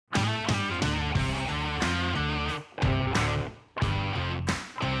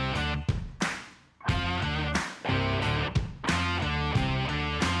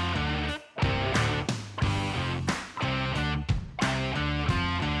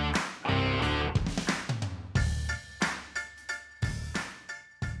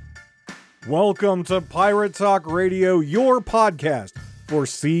Welcome to Pirate Talk Radio, your podcast for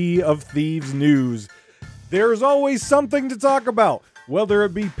Sea of Thieves news. There's always something to talk about, whether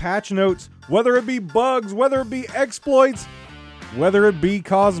it be patch notes, whether it be bugs, whether it be exploits, whether it be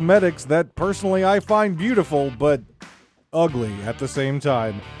cosmetics that personally I find beautiful but ugly at the same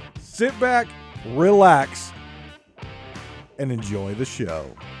time. Sit back, relax, and enjoy the show.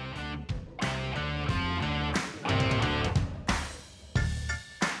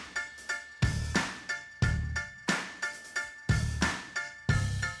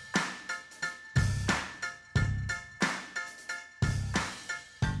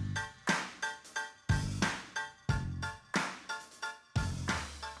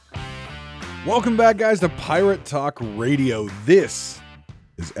 Welcome back, guys, to Pirate Talk Radio. This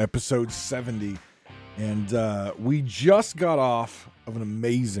is episode 70, and we just got off of an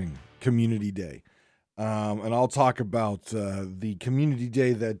amazing community day. And I'll talk about the community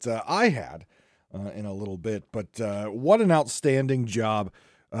day that I had in a little bit, but what an outstanding job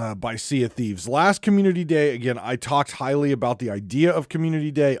by Sea of Thieves. Last community day, again, I talked highly about the idea of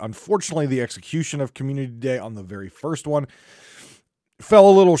community day. Unfortunately, the execution of community day on the very first one fell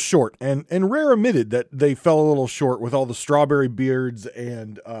a little short, and Rare admitted that they fell a little short with all the strawberry beards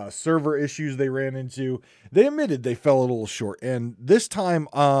and server issues they ran into. They admitted they fell a little short, and this time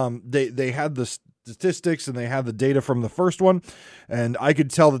they had the statistics and they had the data from the first one, and I could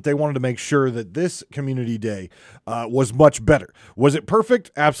tell that they wanted to make sure that this community day was much better. Was it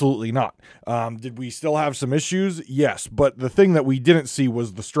perfect? Absolutely not. Did we still have some issues? Yes, but the thing that we didn't see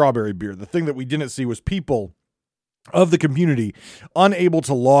was the strawberry beard. The thing that we didn't see was people of the community unable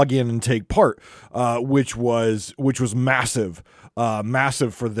to log in and take part, which was massive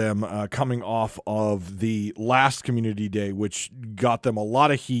for them coming off of the last community day, which got them a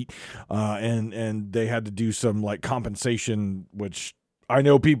lot of heat, and they had to do some like compensation, which I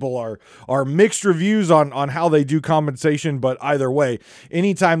know people are mixed reviews on how they do compensation, but either way,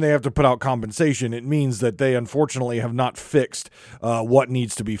 anytime they have to put out compensation, it means that they unfortunately have not fixed what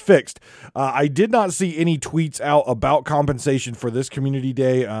needs to be fixed. I did not see any tweets out about compensation for this community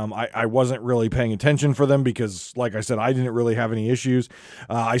day. I wasn't really paying attention for them because, like I said, I didn't really have any issues.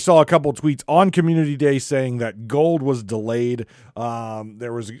 I saw a couple tweets on community day saying that gold was delayed.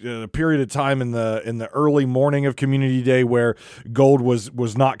 There was a period of time in the early morning of community day where gold was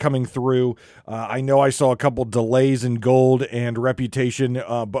not coming through. I know I saw a couple delays in gold and reputation,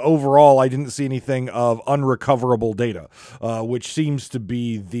 but overall I didn't see anything of unrecoverable data, which seems to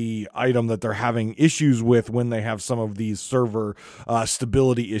be the item that they're having issues with when they have some of these server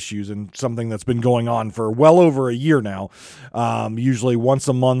stability issues, and something that's been going on for well over a year now. Usually once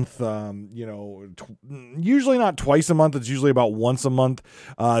a month, usually not twice a month. It's usually about once a month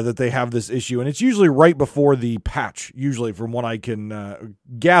that they have this issue, and it's usually right before the patch, usually from what I can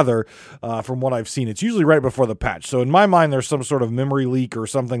gather from what I've seen. It's usually right before the patch. So in my mind, there's some sort of memory leak or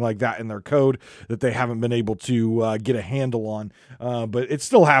something like that in their code that they haven't been able to get a handle on. But it's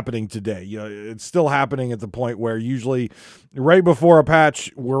still happening today. It's still happening at the point where usually right before a patch,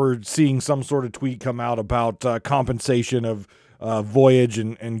 we're seeing some sort of tweet come out about compensation of voyage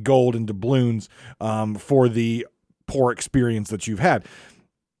and gold and doubloons for the poor experience that you've had.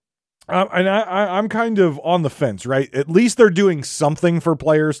 And I'm kind of on the fence, right? At least they're doing something for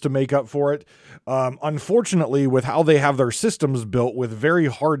players to make up for it. Unfortunately, with how they have their systems built with very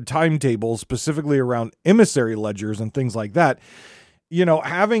hard timetables, specifically around emissary ledgers and things like that,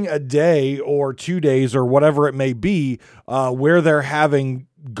 having a day or 2 days or whatever it may be where they're having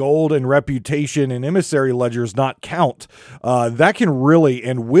gold and reputation and emissary ledgers not count, that can really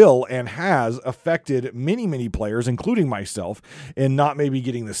and will and has affected many players, including myself, in not maybe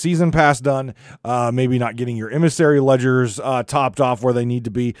getting the season pass done, maybe not getting your emissary ledgers topped off where they need to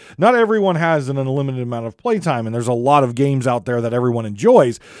be. Not everyone has an unlimited amount of playtime, and there's a lot of games out there that everyone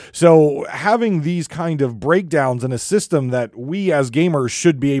enjoys. So having these kind of breakdowns in a system that we as gamers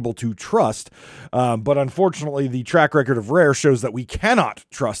should be able to trust, but unfortunately the track record of Rare shows that we cannot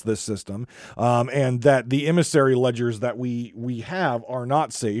trust this system, and that the emissary ledgers that we have are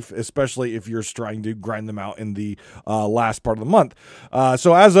not safe, especially if you're trying to grind them out in the last part of the month.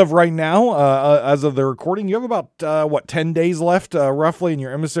 So as of right now, as of the recording, you have about 10 days left roughly in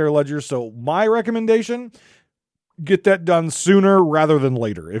your emissary ledgers. So my recommendation, get that done sooner rather than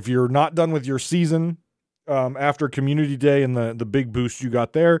later. If you're not done with your season after community day and the big boost you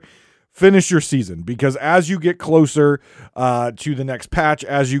got there, finish your season, because as you get closer to the next patch,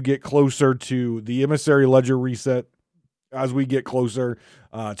 as you get closer to the emissary ledger reset, as we get closer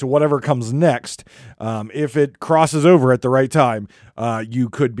to whatever comes next, if it crosses over at the right time, you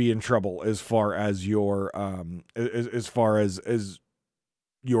could be in trouble as far as your as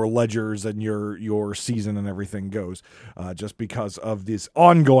your ledgers and your season and everything goes, just because of this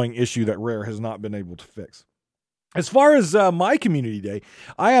ongoing issue that Rare has not been able to fix. As far as my community day,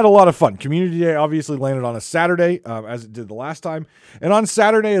 I had a lot of fun. Community day obviously landed on a Saturday, as it did the last time. And on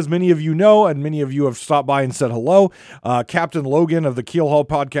Saturday, as many of you know, and many of you have stopped by and said hello, Captain Logan of the Keelhaul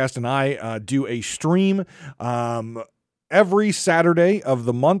podcast and I do a stream every Saturday of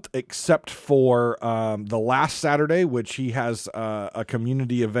the month, except for the last Saturday, which he has a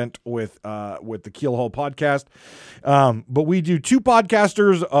community event with the Keelhaul podcast. But we do 2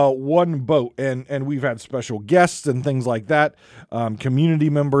 podcasters, 1 boat, and we've had special guests and things like that. Community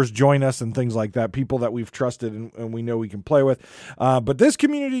members join us and things like that, people that we've trusted and we know we can play with. But this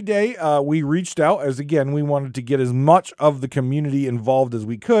community day, we reached out as, again, we wanted to get as much of the community involved as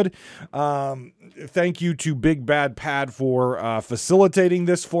we could. Thank you to Big Bad Pad for facilitating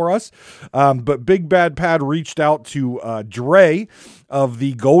this for us. But Big Bad Pad reached out to Dre of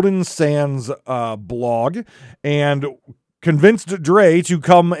the Golden Sands blog and convinced Dre to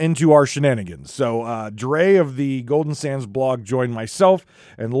come into our shenanigans. So Dre of the Golden Sands blog joined myself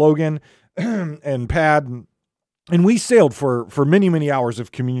and Logan and Pad, and we sailed for many, many hours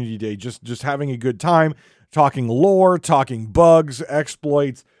of community day, just having a good time, talking lore, talking bugs,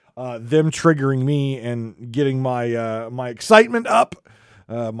 exploits, them triggering me and getting my my excitement up,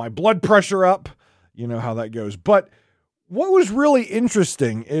 my blood pressure up. You know how that goes. But what was really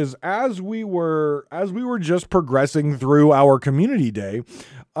interesting is as we were just progressing through our community day,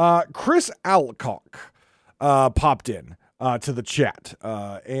 Chris Alcock popped in to the chat,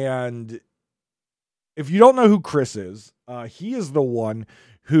 and if you don't know who Chris is, he is the one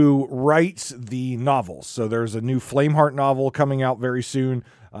who writes the novels. So there's a new Flameheart novel coming out very soon.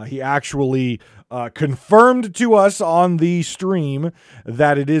 He actually confirmed to us on the stream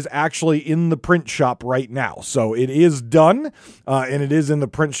that it is actually in the print shop right now. So it is done, and it is in the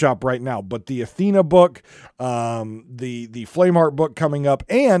print shop right now. But the Athena book, the Flameheart book coming up,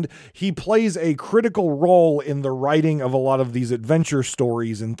 and he plays a critical role in the writing of a lot of these adventure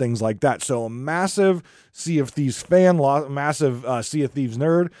stories and things like that. So a massive Sea of Thieves fan, massive Sea of Thieves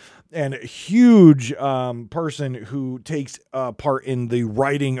nerd, and a huge person who takes part in the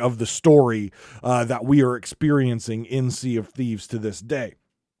writing of the story that we are experiencing in Sea of Thieves to this day.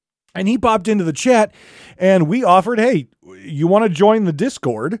 And he popped into the chat, and we offered, hey, you want to join the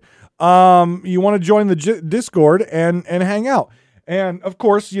Discord? Discord and hang out. And of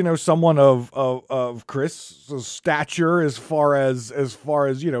course, you know, someone of Chris' stature as far as,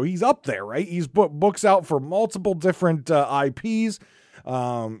 you know, he's up there, right? He's put books out for multiple different IPs.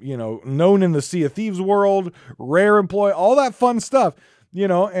 You know, known in the Sea of Thieves world, Rare employee, all that fun stuff, you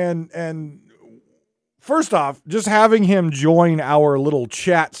know, and first off, just having him join our little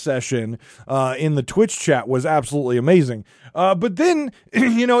chat session in the Twitch chat was absolutely amazing. But then,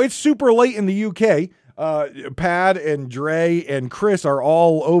 you know, it's super late in the UK. Pad and Dre and Chris are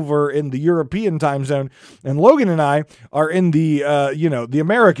all over in the European time zone, and Logan and I are in the, you know, the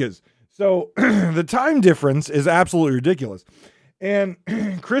Americas. So the time difference is absolutely ridiculous. And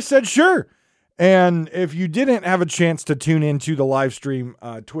Chris said, sure. And if you didn't have a chance to tune into the live stream,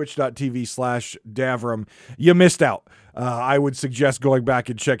 twitch.tv/Davram, you missed out. I would suggest going back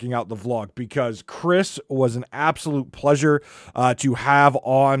and checking out the vlog, because Chris was an absolute pleasure to have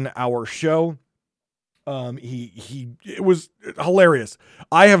on our show. It was hilarious.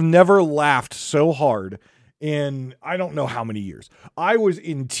 I have never laughed so hard in I don't know how many years. I was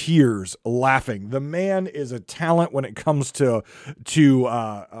in tears laughing. The man is a talent when it comes to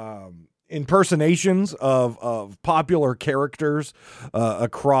impersonations of popular characters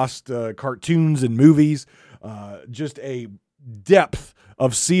across cartoons and movies. Just a depth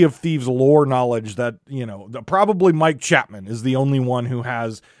of Sea of Thieves lore knowledge that, you know, probably Mike Chapman is the only one who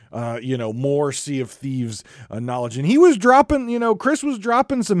has you know, more Sea of Thieves knowledge. And he was dropping, you know, Chris was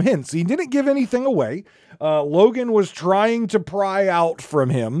dropping some hints. He didn't give anything away. Logan was trying to pry out from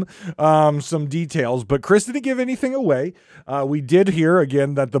him some details, but Chris didn't give anything away. We did hear,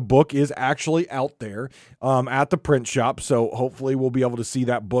 again, that the book is actually out there at the print shop, so hopefully we'll be able to see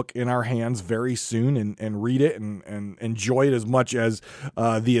that book in our hands very soon and read it and enjoy it as much as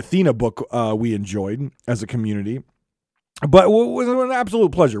the Athena book we enjoyed as a community. But it was an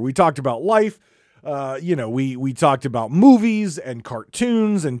absolute pleasure. We talked about life. You know, we talked about movies and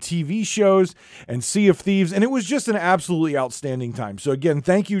cartoons and TV shows and Sea of Thieves, and it was just an absolutely outstanding time. So again,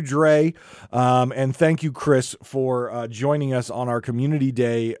 thank you, Dre, and thank you, Chris, for joining us on our community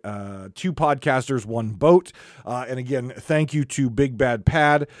day. 2 podcasters, 1 boat. And again, thank you to Big Bad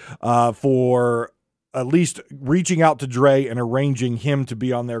Pad for at least reaching out to Dre and arranging him to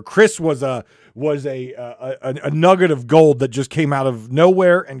be on there. Chris was a nugget of gold that just came out of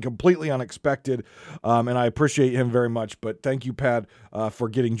nowhere and completely unexpected. And I appreciate him very much. But thank you, Pat, for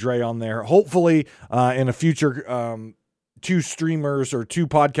getting Dre on there. Hopefully, in a future 2 streamers or 2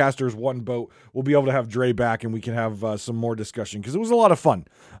 podcasters, 1 boat, we'll be able to have Dre back and we can have some more discussion, because it was a lot of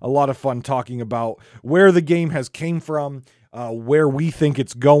fun talking about where the game has came from, where we think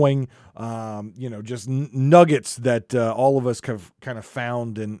it's going, just nuggets that all of us have kind of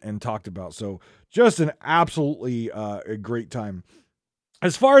found and talked about. So just an absolutely a great time.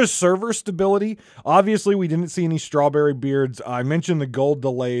 As far as server stability, obviously we didn't see any strawberry beards. I mentioned the gold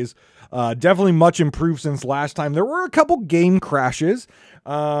delays. Definitely much improved since last time. There were a couple game crashes.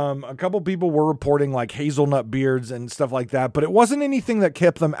 A couple people were reporting like hazelnut beards and stuff like that, but it wasn't anything that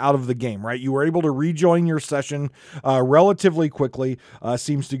kept them out of the game, right? You were able to rejoin your session relatively quickly.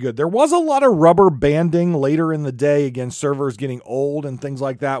 Seems to be good. There was a lot of rubber banding later in the day, again, servers getting old and things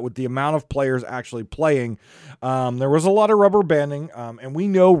like that with the amount of players actually playing. There was a lot of rubber banding, and we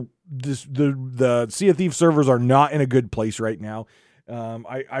know the Sea of Thieves servers are not in a good place right now.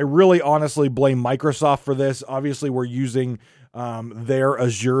 I really honestly blame Microsoft for this. Obviously, we're using their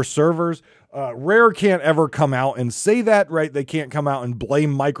Azure servers. Rare can't ever come out and say that, right? They can't come out and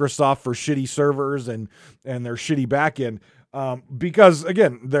blame Microsoft for shitty servers and their shitty backend. Because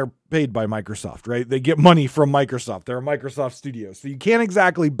again, they're paid by Microsoft, right? They get money from Microsoft. They're a Microsoft studio. So you can't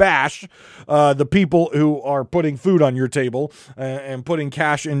exactly bash the people who are putting food on your table and putting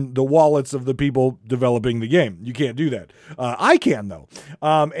cash in the wallets of the people developing the game. You can't do that. I can, though.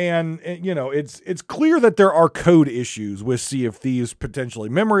 And it's clear that there are code issues with Sea of Thieves, potentially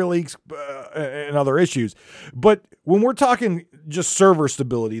memory leaks and other issues. But when we're talking just server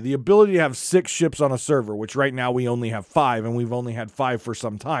stability, the ability to have 6 ships on a server, which right now we only have 5, and we've only had 5 for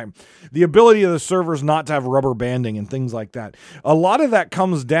some time. The ability of the servers not to have rubber banding and things like that. A lot of that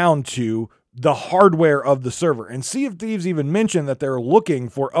comes down to the hardware of the server. And Sea of Thieves even mentioned that they're looking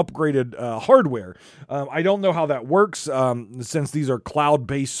for upgraded hardware. I don't know how that works since these are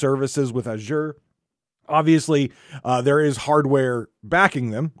cloud-based services with Azure. Obviously, there is hardware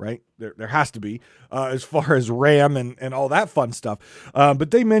backing them, right? There has to be, as far as RAM and all that fun stuff.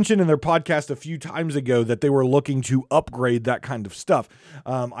 But they mentioned in their podcast a few times ago that they were looking to upgrade that kind of stuff.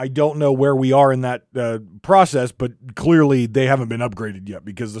 I don't know where we are in that process, but clearly they haven't been upgraded yet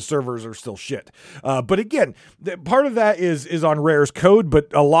because the servers are still shit. But again, part of that is on Rare's code, but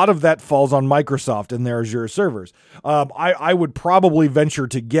a lot of that falls on Microsoft and their Azure servers. I would probably venture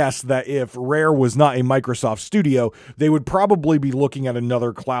to guess that if Rare was not a Microsoft studio, they would probably be looking at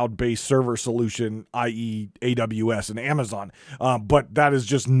another cloud-based server solution, i.e. AWS and Amazon. But that is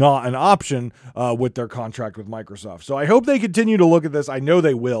just not an option with their contract with Microsoft. So I hope they continue to look at this. I know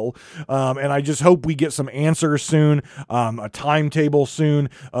they will. And I just hope we get some answers soon, a timetable soon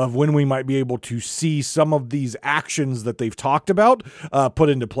of when we might be able to see some of these actions that they've talked about put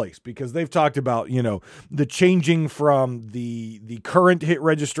into place. Because they've talked about, the changing from the current hit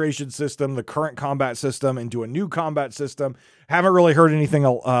registration system, the current combat system, into a new combat system. Haven't really heard anything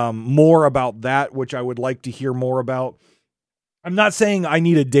more about that, which I would like to hear more about. I'm not saying I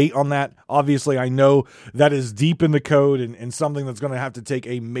need a date on that. Obviously, I know that is deep in the code and something that's going to have to take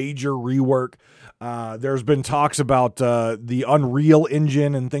a major rework. There's been talks about the Unreal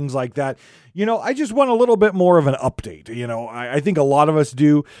Engine and things like that. I just want a little bit more of an update. I think a lot of us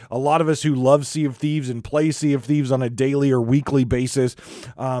do. A lot of us who love Sea of Thieves and play Sea of Thieves on a daily or weekly basis,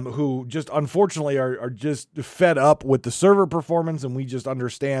 who just unfortunately are just fed up with the server performance, and we just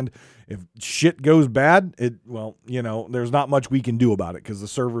understand if shit goes bad, there's not much we can do about it because the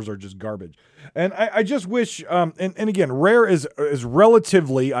servers are just garbage. And I just wish, and again, Rare is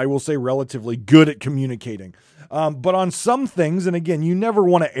relatively, I will say relatively good at communicating. But on some things, and again, you never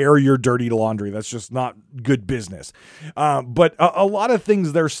want to air your dirty laundry. That's just not good business. But a lot of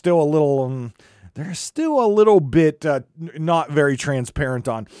things they're still a little bit not very transparent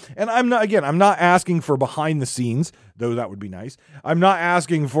on. And I'm not asking for behind the scenes, though that would be nice. I'm not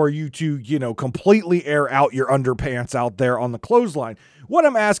asking for you to, completely air out your underpants out there on the clothesline. What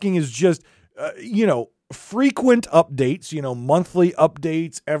I'm asking is just, frequent updates, monthly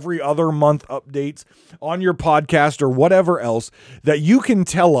updates, every other month updates on your podcast or whatever else that you can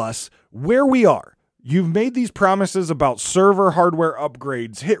tell us where we are. You've made these promises about server hardware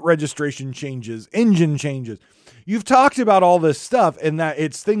upgrades, hit registration changes, engine changes. You've talked about all this stuff and that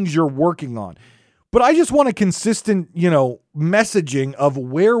it's things you're working on. But I just want a consistent, messaging of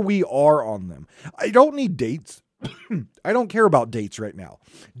where we are on them. I don't need dates. I don't care about dates right now.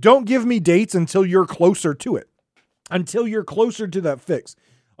 Don't give me dates until you're closer to it. Until you're closer to that fix.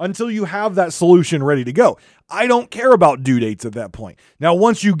 until you have that solution ready to go. I don't care about due dates at that point. Now,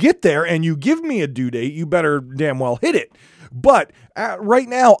 once you get there and you give me a due date, you better damn well hit it. But right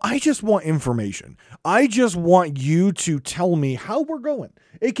now, I just want information. I just want you to tell me how we're going.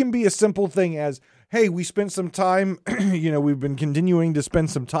 It can be a simple thing as, hey, we spent some time, we've been continuing to spend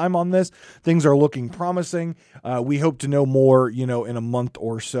some time on this. Things are looking promising. We hope to know more, in a month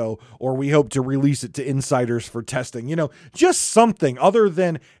or so, or we hope to release it to insiders for testing, just something other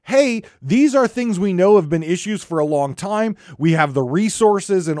than, hey, these are things we know have been issues for a long time. We have the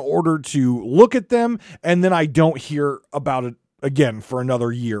resources in order to look at them. And then I don't hear about it again for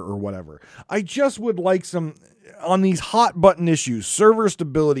another year or whatever. I just would like some on these hot button issues, server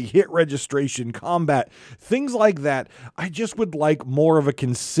stability, hit registration, combat, things like that. I just would like more of a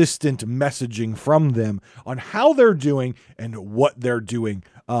consistent messaging from them on how they're doing and what they're doing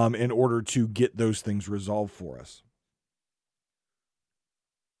in order to get those things resolved for us.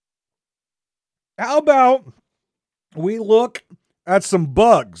 How about we look at some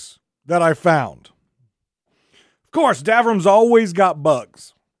bugs that I found? Of course, Davram's always got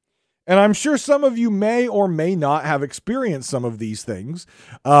bugs. And I'm sure some of you may or may not have experienced some of these things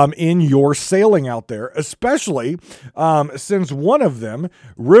in your sailing out there, especially since one of them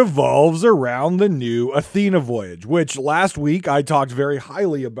revolves around the new Athena voyage, which last week I talked very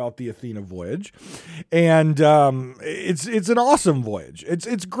highly about the Athena voyage. And it's an awesome voyage.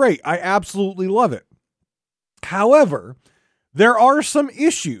 It's great. I absolutely love it. However, there are some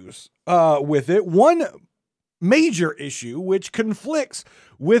issues with it. One major issue, which conflicts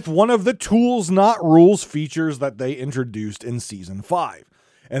with one of the tools not rules features that they introduced in season 5.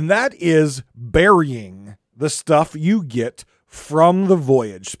 And that is burying the stuff you get from the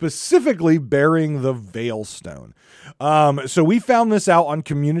voyage, specifically burying the Veilstone. So we found this out on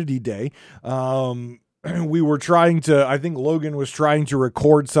Community Day. We were trying to, I think Logan was trying to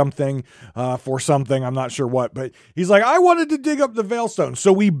record something for something, I'm not sure what, but he's like, I wanted to dig up the Veilstone.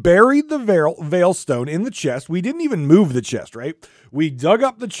 So we buried the Veilstone in the chest. We didn't even move the chest, right? We dug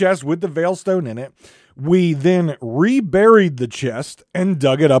up the chest with the Veilstone in it. We then reburied the chest and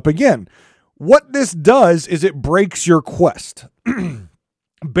dug it up again. What this does is it breaks your quest.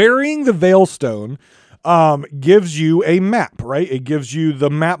 Burying the Veilstone gives you a map, right? It gives you the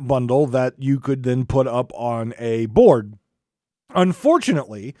map bundle that you could then put up on a board.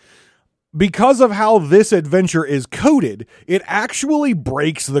 Unfortunately, because of how this adventure is coded, it actually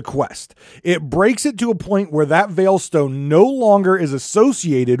breaks the quest. It breaks it to a point where that Veilstone no longer is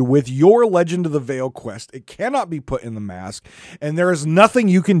associated with your Legend of the Veil quest. It cannot be put in the mask, and there is nothing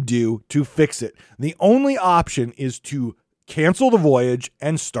you can do to fix it. The only option is to cancel the voyage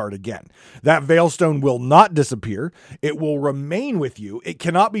and start again. That Veilstone will not disappear. It will remain with you. It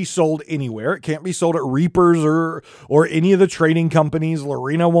cannot be sold anywhere. It can't be sold at Reapers or any of the trading companies.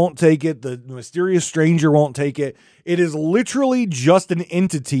 Lorena won't take it. The Mysterious Stranger won't take it. It is literally just an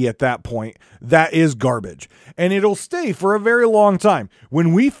entity at that point that is garbage. And it'll stay for a very long time.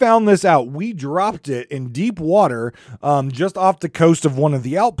 When we found this out, we dropped it in deep water just off the coast of one of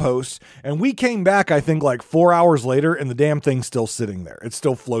the outposts. And we came back, I think, like 4 hours later, and the damn thing's still sitting there. It's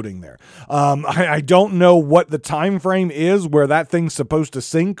still floating there. I don't know what the time frame is where that thing's supposed to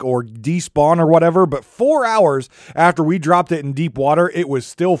sink or despawn or whatever, but 4 hours after we dropped it in deep water, it was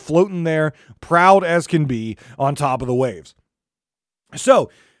still floating there, proud as can be, on top of the waves.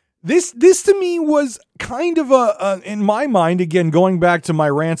 So this to me was kind of in my mind, again, going back to my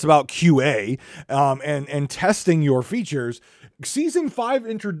rants about QA and testing your features. Season 5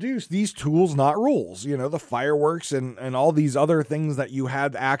 introduced these tools, not rules, the fireworks and all these other things that you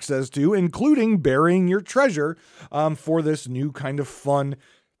had access to, including burying your treasure for this new kind of fun,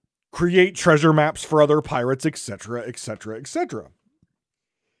 create treasure maps for other pirates, etc., etc., etc.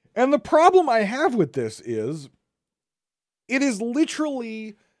 And the problem I have with this is it is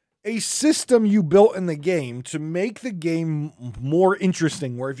literally a system you built in the game to make the game more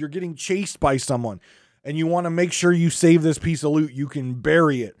interesting, where if you're getting chased by someone and you want to make sure you save this piece of loot, you can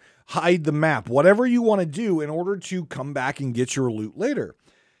bury it, hide the map, whatever you want to do in order to come back and get your loot later.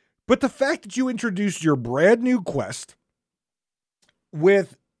 But the fact that you introduced your brand new quest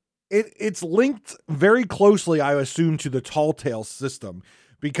with it's linked very closely, I assume, to the Tall Tale system,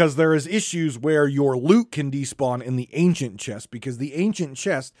 because there is issues where your loot can despawn in the ancient chest, because the ancient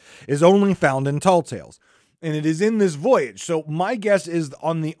chest is only found in Tall Tales. And it is in this voyage. So my guess is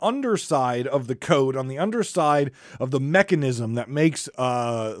on the underside of the code, on the underside of the mechanism that makes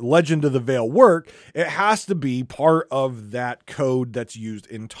Legend of the Veil work, it has to be part of that code that's used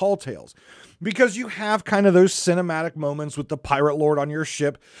in Tall Tales. Because you have kind of those cinematic moments with the Pirate Lord on your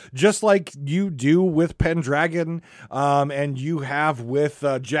ship, just like you do with Pendragon, and you have with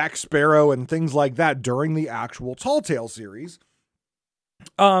Jack Sparrow and things like that during the actual Tall Tale series.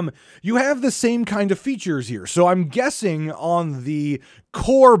 You have the same kind of features here. So I'm guessing on the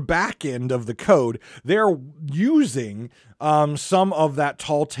core back end of the code, they're using some of that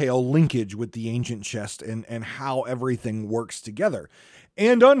Tall Tale linkage with the Ancient Chest and how everything works together.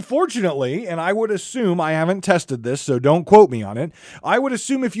 And unfortunately, and I would assume, I haven't tested this, so don't quote me on it, I would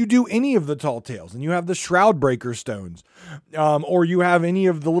assume if you do any of the Tall Tales and you have the Shroudbreaker stones, or you have any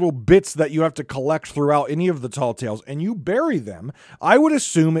of the little bits that you have to collect throughout any of the Tall Tales and you bury them, I would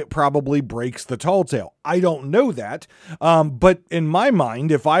assume it probably breaks the Tall Tale. I don't know that, but in my mind,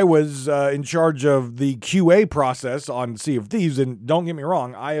 if I was in charge of the QA process on Sea of Thieves, and don't get me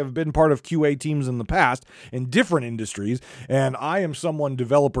wrong, I have been part of QA teams in the past in different industries, and I am someone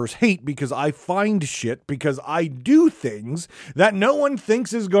developers hate because I find shit because I do things that no one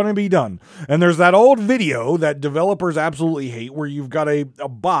thinks is going to be done. And there's that old video that developers absolutely hate where you've got a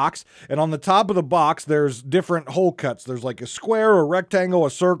box, and on the top of the box there's different hole cuts. There's like a square, a rectangle,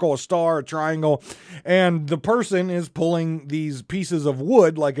 a circle, a star, a triangle, and the person is pulling these pieces of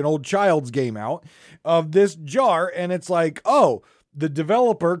wood like an old child's game out of this jar, and it's like, oh, the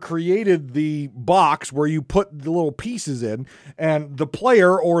developer created the box where you put the little pieces in, and the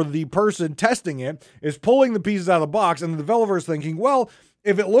player or the person testing it is pulling the pieces out of the box, and the developer is thinking, well,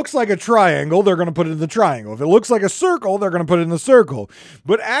 if it looks like a triangle, they're going to put it in the triangle. If it looks like a circle, they're going to put it in the circle.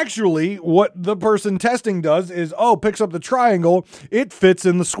 But actually, what the person testing does is, picks up the triangle, it fits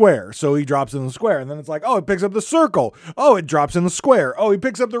in the square. So he drops in the square. And then it's like, it picks up the circle. It drops in the square. He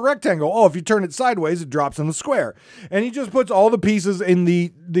picks up the rectangle. If you turn it sideways, it drops in the square. And he just puts all the pieces in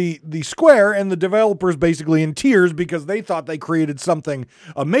the square, and the developer's basically in tears because they thought they created something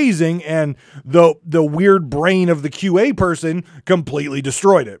amazing, and the weird brain of the QA person completely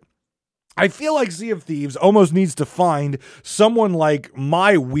destroyed it. I feel like Sea of Thieves almost needs to find someone like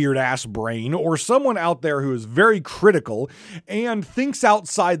my weird ass brain, or someone out there who is very critical and thinks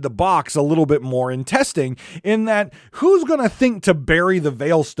outside the box a little bit more in testing, in that who's going to think to bury the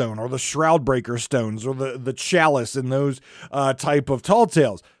Veilstone or the Shroudbreaker stones or the chalice in those type of Tall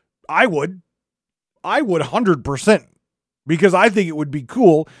Tales? I would 100%, because I think it would be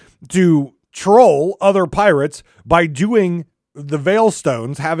cool to troll other pirates by doing the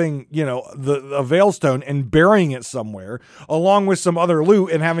Veilstones, having, the Veilstone and burying it somewhere along with some other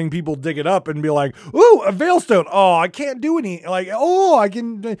loot, and having people dig it up and be like, ooh, a Veilstone. I can't do any, I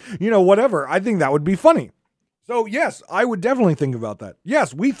can, whatever. I think that would be funny. So yes, I would definitely think about that.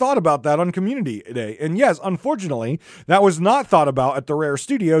 Yes, we thought about that on Community Day. And yes, unfortunately, that was not thought about at the Rare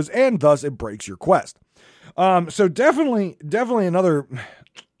Studios, and thus it breaks your quest. So definitely another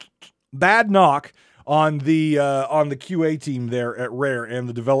bad knock on the QA team there at Rare and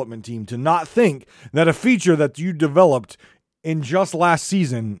the development team to not think that a feature that you developed in just last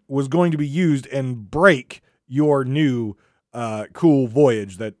season was going to be used and break your new cool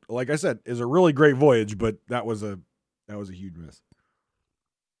voyage that, like I said, is a really great voyage, but that was a huge miss.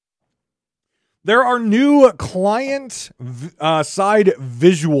 There are new client side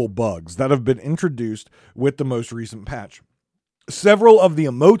visual bugs that have been introduced with the most recent patch. Several of the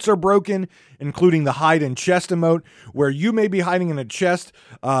emotes are broken, including the hide in chest emote, where you may be hiding in a chest,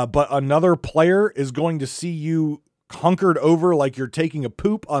 but another player is going to see you hunkered over like you're taking a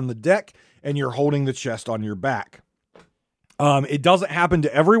poop on the deck, and you're holding the chest on your back. It doesn't happen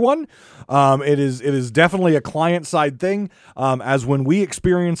to everyone. It is definitely a client side thing. As when we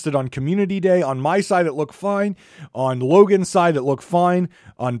experienced it on Community Day, on my side, it looked fine. On Logan's side, it looked fine.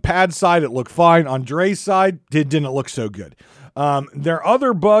 On Pad's side, it looked fine. On Dre's side, it didn't look so good. There are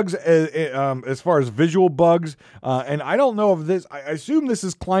other bugs as far as visual bugs, and I don't know if this, I assume this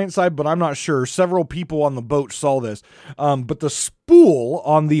is client side, but I'm not sure. Several people on the boat saw this, but the spool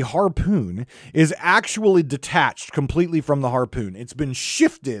on the harpoon is actually detached completely from the harpoon. It's been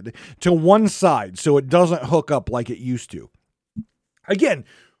shifted to one side so it doesn't hook up like it used to. Again,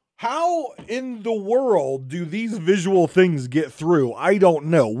 How in the world do these visual things get through? I don't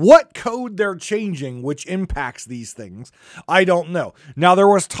know. What code they're changing which impacts these things? I don't know. Now, there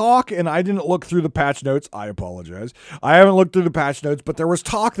was talk, and I didn't look through the patch notes. I apologize. I haven't looked through the patch notes, but there was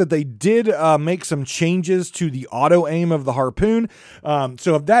talk that they did make some changes to the auto aim of the harpoon.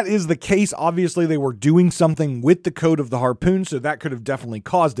 So if that is the case, obviously they were doing something with the code of the harpoon, so that could have definitely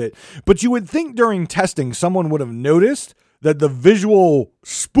caused it. But you would think during testing someone would have noticed that the visual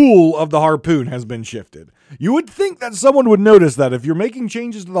spool of the harpoon has been shifted. You would think that someone would notice that. If you're making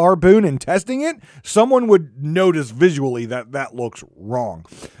changes to the harpoon and testing it, someone would notice visually that that looks wrong.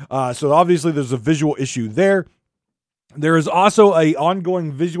 So obviously there's a visual issue there. There is also a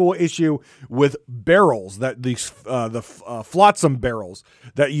ongoing visual issue with barrels, that the flotsam barrels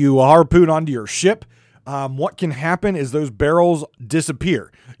that you harpoon onto your ship. What can happen is those barrels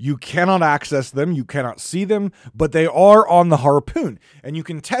disappear. You cannot access them, you cannot see them, but they are on the harpoon. And you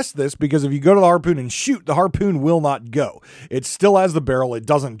can test this because if you go to the harpoon and shoot, the harpoon will not go. It still has the barrel, it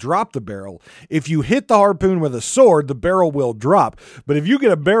doesn't drop the barrel. If you hit the harpoon with a sword, the barrel will drop. But if you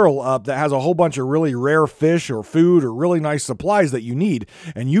get a barrel up that has a whole bunch of really rare fish or food or really nice supplies that you need,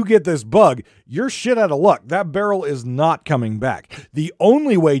 and you get this bug, you're shit out of luck. That barrel is not coming back. The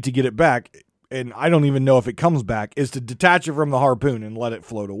only way to get it back, and I don't even know if it comes back, is to detach it from the harpoon and let it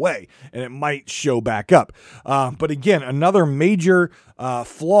float away, and it might show back up. But again, another major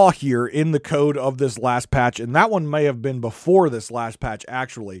flaw here in the code of this last patch, and that one may have been before this last patch,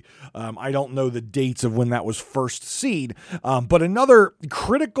 actually. I don't know the dates of when that was first seen, but another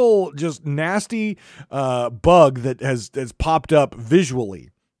critical, just nasty bug that has popped up visually.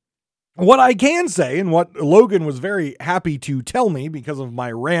 What I can say, and what Logan was very happy to tell me because of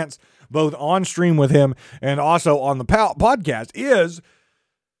my rants both on stream with him and also on the podcast, is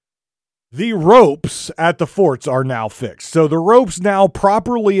the ropes at the forts are now fixed. So the ropes now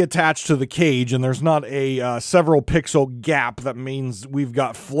properly attached to the cage, and there's not a several pixel gap that means we've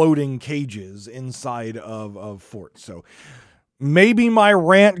got floating cages inside of forts. So maybe my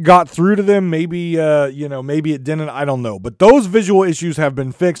rant got through to them. Maybe, maybe it didn't. I don't know. But those visual issues have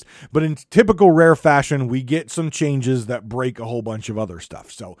been fixed. But in typical Rare fashion, we get some changes that break a whole bunch of other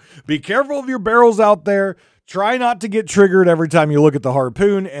stuff. So be careful of your barrels out there. Try not to get triggered every time you look at the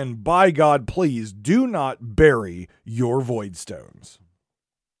harpoon. And by God, please do not bury your void stones.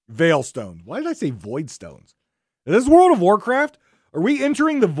 Veil stones. Why did I say void stones? Is this World of Warcraft? Are we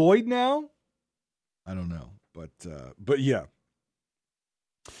entering the void now? I don't know. But yeah.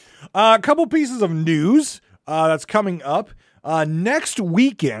 A couple pieces of news that's coming up next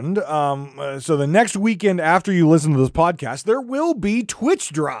weekend. So the next weekend after you listen to this podcast, there will be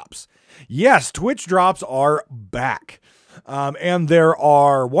Twitch drops. Yes, Twitch drops are back. And there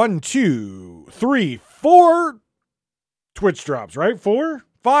are 4 Twitch drops, right?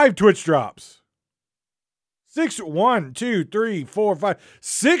 5 Twitch drops. 6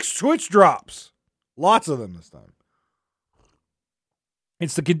 Twitch drops. Lots of them this time.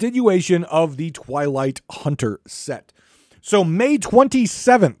 It's the continuation of the Twilight Hunter set. So May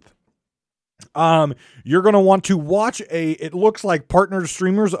 27th, you're going to want to watch it looks like partnered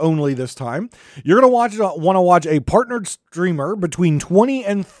streamers only this time. You're going to want to watch a partnered streamer between 20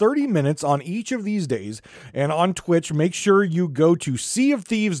 and 30 minutes on each of these days. And on Twitch, make sure you go to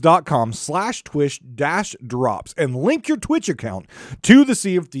seaofthieves.com/Twitch-drops and link your Twitch account to the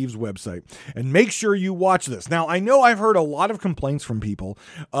Sea of Thieves website. And make sure you watch this. Now, I know I've heard a lot of complaints from people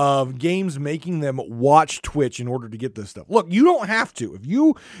of games making them watch Twitch in order to get this stuff. Look, you don't have to. If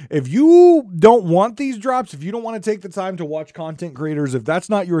you don't want these drops, if you don't want to take the time to watch content creators, if that's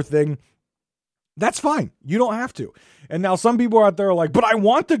not your thing, that's fine. You don't have to. And now some people out there are like, but I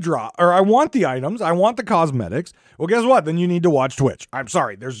want the drop, or I want the items, I want the cosmetics. Well, guess what? Then you need to watch Twitch. I'm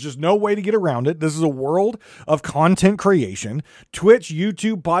sorry. There's just no way to get around it. This is a world of content creation. Twitch,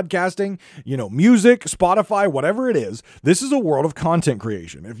 YouTube, podcasting, music, Spotify, whatever it is. This is a world of content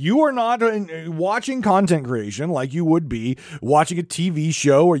creation. If you are not watching content creation like you would be watching a TV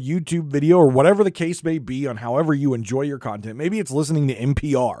show or YouTube video or whatever the case may be on however you enjoy your content, maybe it's listening to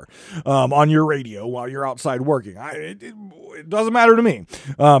NPR on your radio while you're outside working. It doesn't matter to me.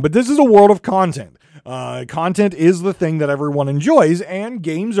 But this is a world of content. Content is the thing that everyone enjoys, and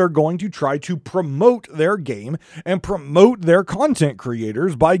games are going to try to promote their game and promote their content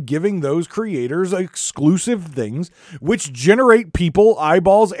creators by giving those creators exclusive things which generate people,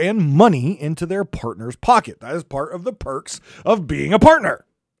 eyeballs, and money into their partner's pocket. That is part of the perks of being a partner.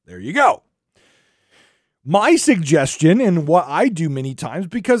 There you go. My suggestion, and what I do many times,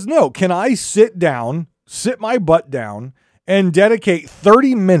 because can I sit my butt down and dedicate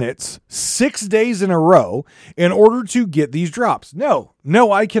 30 minutes 6 days in a row in order to get these drops. No,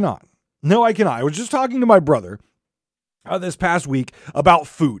 I cannot. I was just talking to my brother this past week about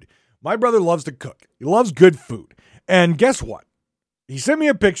food. My brother loves to cook. He loves good food. And guess what? He sent me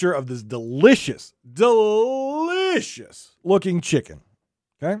a picture of this delicious looking chicken.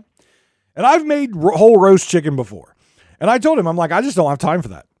 Okay. And I've made whole roast chicken before. And I told him, I'm like, I just don't have time for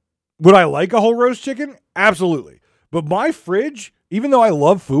that. Would I like a whole roast chicken? Absolutely. But my fridge, even though I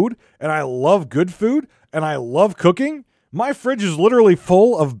love food and I love good food and I love cooking, my fridge is literally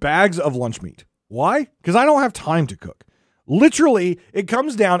full of bags of lunch meat. Why? Because I don't have time to cook. Literally, it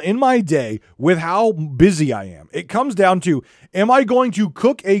comes down in my day with how busy I am. It comes down to, am I going to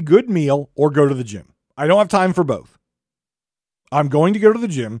cook a good meal or go to the gym? I don't have time for both. I'm going to go to the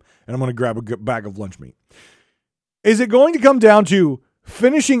gym and I'm going to grab a bag of lunch meat. Is it going to come down to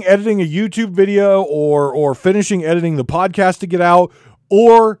finishing editing a YouTube video or finishing editing the podcast to get out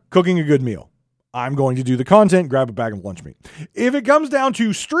or cooking a good meal? I'm going to do the content, grab a bag of lunch meat. If it comes down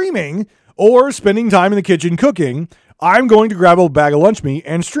to streaming or spending time in the kitchen cooking, I'm going to grab a bag of lunch meat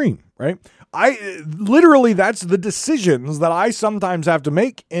and stream, right? That's the decisions that I sometimes have to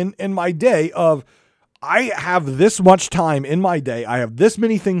make in my day of, I have this much time in my day. I have this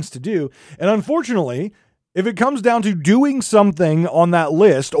many things to do. And unfortunately, if it comes down to doing something on that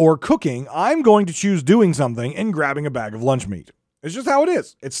list or cooking, I'm going to choose doing something and grabbing a bag of lunch meat. It's just how it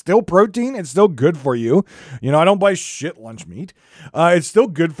is. It's still protein. It's still good for you. You know, I don't buy shit lunch meat. It's still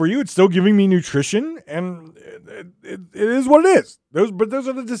good for you. It's still giving me nutrition, and it is what it is. Those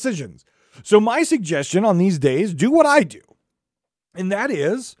are the decisions. So my suggestion on these days, do what I do. And that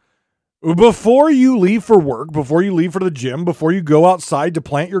is, before you leave for work, before you leave for the gym, before you go outside to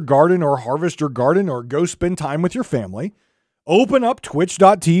plant your garden or harvest your garden or go spend time with your family, open up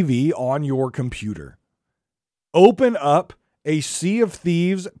twitch.tv on your computer. Open up a Sea of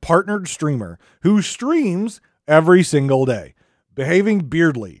Thieves partnered streamer who streams every single day. Behaving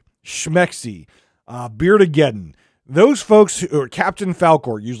Beardly, Schmexy, Beardageddon. Those folks, or Captain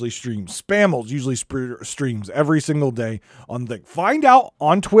Falcor usually streams. Spammels usually streams every single day on the. Find out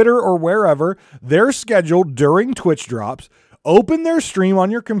on Twitter or wherever they're scheduled during Twitch drops. Open their stream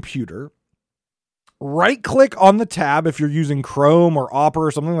on your computer. Right click on the tab if you're using Chrome or Opera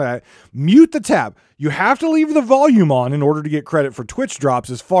or something like that. Mute the tab. You have to leave the volume on in order to get credit for Twitch drops.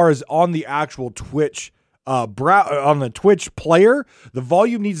 As far as on the actual Twitch on the Twitch player, the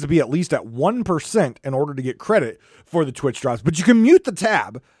volume needs to be at least at 1% in order to get credit for the Twitch drops. But you can mute the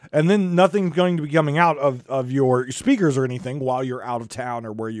tab, and then nothing's going to be coming out of your speakers or anything while you're out of town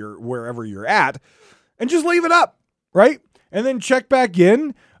or wherever you're at, and just leave it up, right? And then check back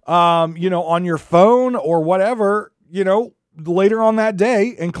in, on your phone or whatever, later on that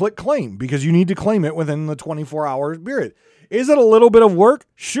day and click claim, because you need to claim it within the 24 hours period. Is it a little bit of work?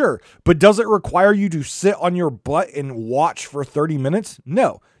 Sure. But does it require you to sit on your butt and watch for 30 minutes?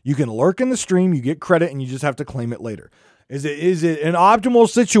 No. You can lurk in the stream, you get credit, and you just have to claim it later. Is it an optimal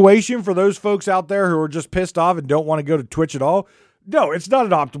situation for those folks out there who are just pissed off and don't want to go to Twitch at all? No, it's not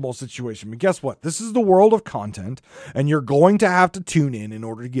an optimal situation. But guess what? This is the world of content, and you're going to have to tune in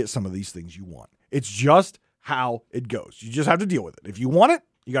order to get some of these things you want. It's just how it goes. You just have to deal with it. If you want it,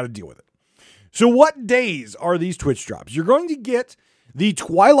 you got to deal with it. So what days are these Twitch drops? You're going to get the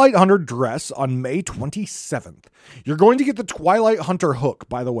Twilight Hunter dress on May 27th. You're going to get the Twilight Hunter hook.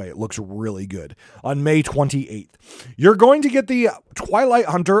 By the way, it looks really good on May 28th. You're going to get the Twilight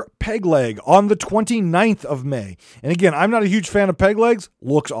Hunter peg leg on the 29th of May. And again, I'm not a huge fan of peg legs.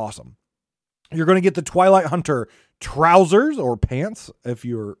 Looks awesome. You're going to get the Twilight Hunter trousers or pants if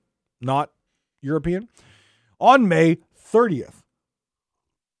you're not European on May 30th.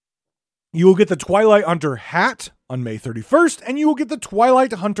 You will get the Twilight Hunter hat on May 31st, and you will get the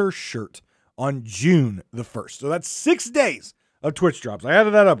Twilight Hunter shirt on June the 1st. So that's 6 days of Twitch drops. I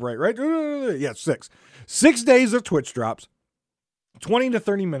added that up right? Yeah, 6. 6 days of Twitch drops, 20 to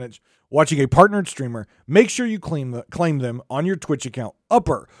 30 minutes watching a partnered streamer. Make sure you claim them on your Twitch account.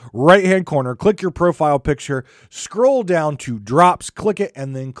 Upper right-hand corner, click your profile picture, scroll down to drops, click it,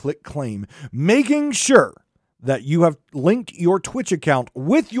 and then click claim, making sure that you have linked your Twitch account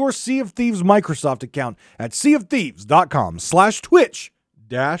with your Sea of Thieves Microsoft account at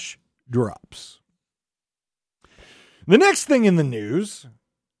seaofthieves.com/Twitch-drops. The next thing in the news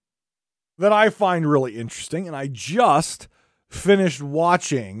that I find really interesting, and I just finished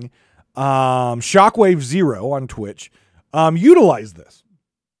watching Shockwave Zero on Twitch utilize this.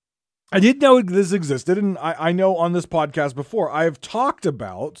 I didn't know this existed, and I know on this podcast before I have talked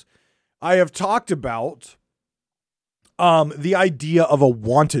about the idea of a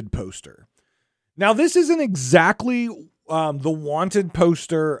wanted poster. Now, this isn't exactly the wanted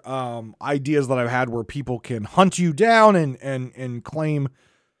poster ideas that I've had where people can hunt you down and claim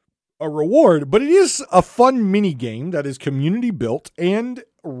a reward, but it is a fun mini game that is community built, and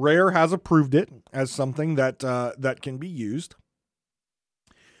Rare has approved it as something that that can be used.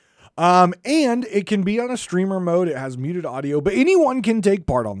 And it can be on a streamer mode. It has muted audio, but anyone can take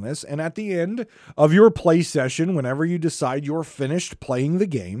part on this. And at the end of your play session, whenever you decide you're finished playing the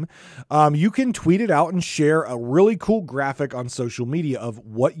game, you can tweet it out and share a really cool graphic on social media of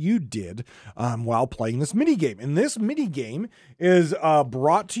what you did while playing this mini game. And this mini game is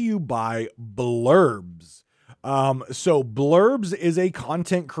brought to you by Blurbs. So Blurbs is a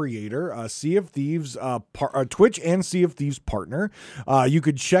content creator, Sea of Thieves, Twitch and Sea of Thieves partner. You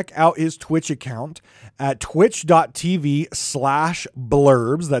could check out his Twitch account at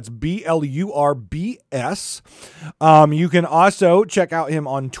twitch.tv/Blurbs. That's BLURBS. You can also check out him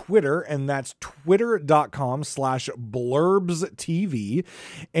on Twitter, and that's twitter.com/BlurbsTV.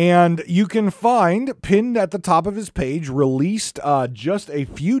 And you can find pinned at the top of his page, released just a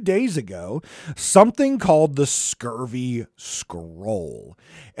few days ago, something called the Scurvy Scroll.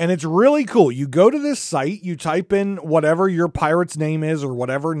 And it's really cool. You go to this site, you type in whatever your pirate's name is or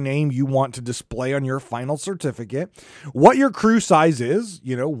whatever name you want to display on your final certificate, what your crew size is,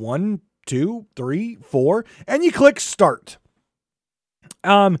 1, 2, 3, 4, and you click start.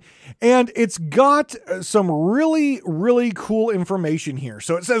 And it's got some really, really cool information here.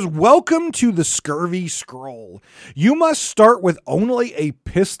 So it says, welcome to the Scurvy Scroll. You must start with only a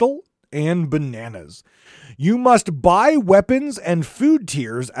pistol and bananas. You must buy weapons and food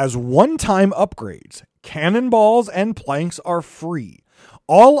tiers as one-time upgrades. Cannonballs and planks are free.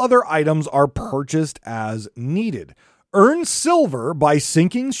 All other items are purchased as needed. Earn silver by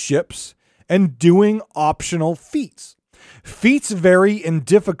sinking ships and doing optional feats. Feats vary in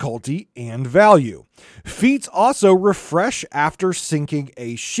difficulty and value. Feats also refresh after sinking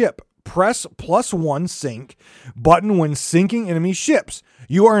a ship. Press +1 sink button when sinking enemy ships.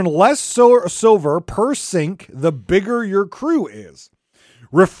 You earn less silver per sink the bigger your crew is.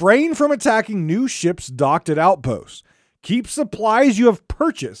 Refrain from attacking new ships docked at outposts. Keep supplies you have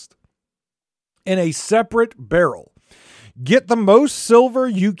purchased in a separate barrel. Get the most silver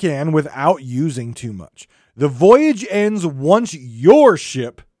you can without using too much. The voyage ends once your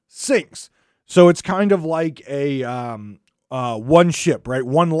ship sinks. So it's kind of like a one ship, right?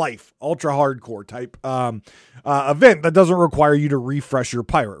 One life, ultra hardcore type event that doesn't require you to refresh your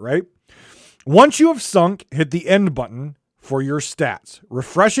pirate, right? Once you have sunk, hit the end button for your stats.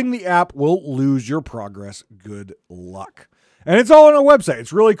 Refreshing the app will lose your progress. Good luck. And it's all on our website.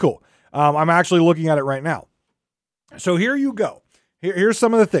 It's really cool. I'm actually looking at it right now. So here you go. Here's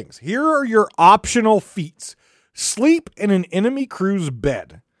some of the things. Here are your optional feats. Sleep in an enemy crew's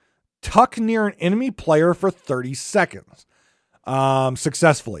bed. Tuck near an enemy player for 30 seconds.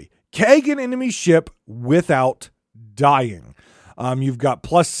 Successfully. Keg an enemy ship without dying. You've got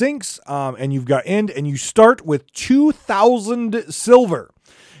plus sinks, and you've got end, and you start with 2,000 silver.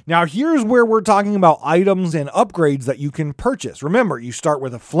 Now, here's where we're talking about items and upgrades that you can purchase. Remember, you start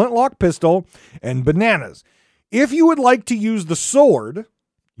with a flintlock pistol and bananas. If you would like to use the sword,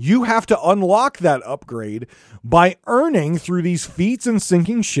 you have to unlock that upgrade by earning through these feats and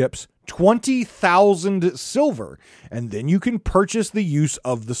sinking ships 20,000 silver, and then you can purchase the use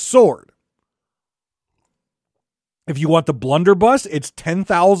of the sword. If you want the blunderbuss, it's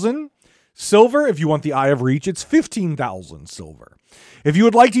 10,000 silver. If you want the Eye of Reach, it's 15,000 silver. If you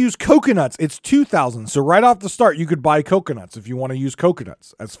would like to use coconuts, it's 2,000. So right off the start, you could buy coconuts if you want to use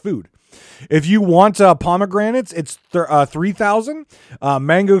coconuts as food. If you want pomegranates, it's 3,000.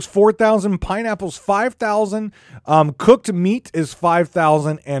 Mangoes, 4,000. Pineapples, 5,000. Cooked meat is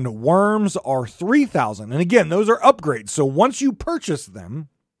 5,000. And worms are 3,000. And again, those are upgrades. So once you purchase them,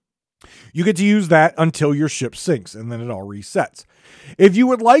 you get to use that until your ship sinks, and then it all resets. If you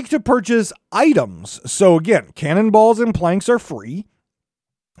would like to purchase items, so again, cannonballs and planks are free.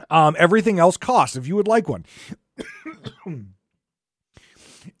 Everything else costs if you would like one.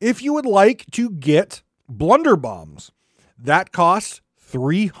 If you would like to get blunder bombs, that costs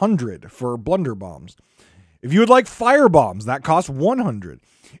 300 for blunder bombs. If you would like fire bombs, that costs 100.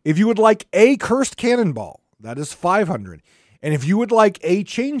 If you would like a cursed cannonball, that is 500. And if you would like a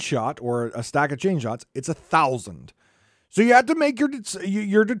chain shot or a stack of chain shots, it's 1,000. So you have to make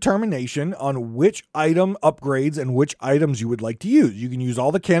your determination on which item upgrades and which items you would like to use. You can use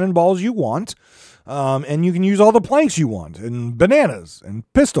all the cannonballs you want, and you can use all the planks you want, and bananas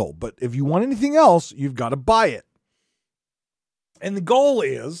and pistol. But if you want anything else, you've got to buy it. And the goal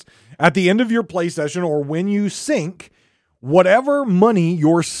is, at the end of your play session or when you sink, whatever money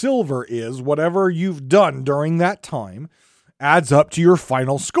your silver is, whatever you've done during that time, adds up to your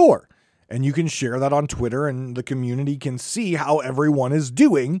final score. And you can share that on Twitter, and the community can see how everyone is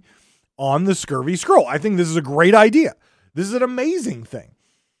doing on the Scurvy Scroll. I think this is a great idea. This is an amazing thing.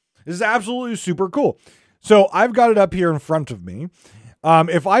 This is absolutely super cool. So I've got it up here in front of me.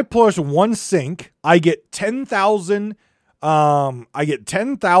 If I push one sink, I get 10,000. I get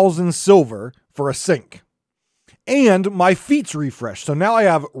 10,000 silver for a sink, and my feats refresh. So now I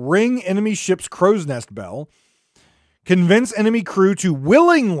have ring enemy ship's crow's nest bell, convince enemy crew to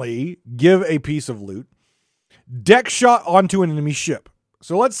willingly give a piece of loot, deck shot onto an enemy ship.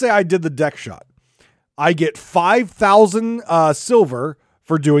 So let's say I did the deck shot. I get 5,000 silver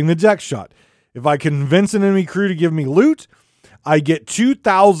for doing the deck shot. If I convince an enemy crew to give me loot, I get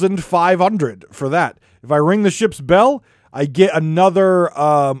 2,500 for that. If I ring the ship's bell, I get another,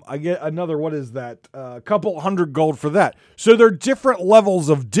 what is that? A couple hundred gold for that. So they're different levels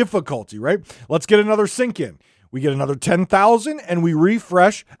of difficulty, right? Let's get another sink in. We get another 10,000 and we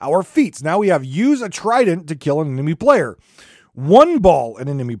refresh our feats. Now we have use a trident to kill an enemy player. One ball an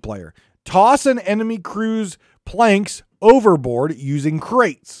enemy player. Toss an enemy crew's planks overboard using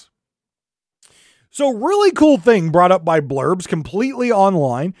crates. So really cool thing brought up by Blurbs, completely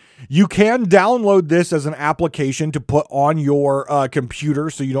online. You can download this as an application to put on your computer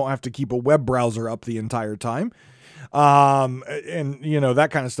so you don't have to keep a web browser up the entire time. And you know, that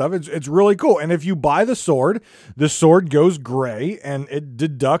kind of stuff. It's really cool. And if you buy the sword goes gray and it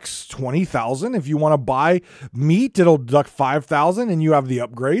deducts 20,000. If you want to buy meat, it'll deduct 5,000 and you have the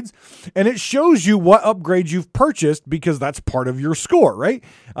upgrades, and it shows you what upgrades you've purchased because that's part of your score, right?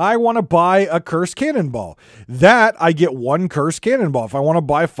 I want to buy a cursed cannonball. That I get one cursed cannonball. If I want to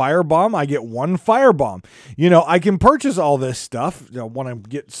buy firebomb, I get one firebomb. You know, I can purchase all this stuff. I want to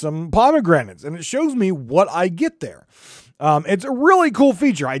get some pomegranates, and it shows me what I get there. It's a really cool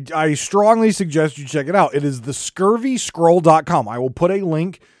feature. I strongly suggest you check it out. It is the scurvyscroll.com. I will put a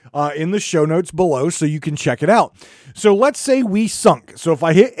link in the show notes below so you can check it out. So let's say we sunk. So if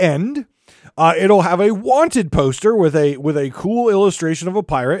I hit end, it'll have a wanted poster with a cool illustration of a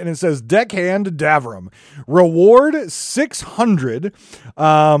pirate, and it says Deckhand Davram. Reward 600.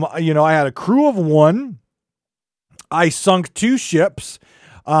 I had a crew of 1. I sunk 2 ships.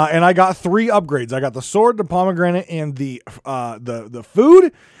 And I got 3 upgrades. I got the sword, the pomegranate, and the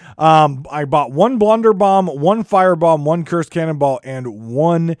food. I bought 1 blunder bomb, 1 firebomb, 1 cursed cannonball, and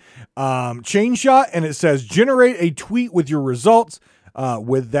 1 chain shot. And it says generate a tweet with your results.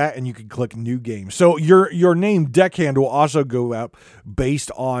 With that, and you can click new game. So your name Deckhand will also go up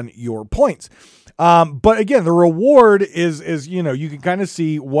based on your points. But again, the reward is you can kind of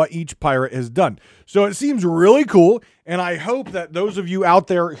see what each pirate has done. So it seems really cool, and I hope that those of you out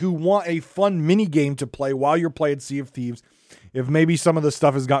there who want a fun mini game to play while you're playing Sea of Thieves, if maybe some of the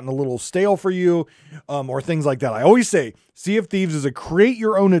stuff has gotten a little stale for you, or things like that. I always say Sea of Thieves is a create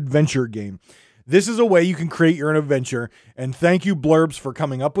your own adventure game. This is a way you can create your own adventure. And thank you, Blurbs, for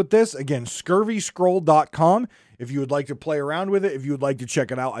coming up with this. Again, scurvyscroll.com. If you would like to play around with it, if you would like to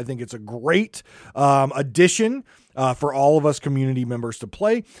check it out, I think it's a great addition for all of us community members to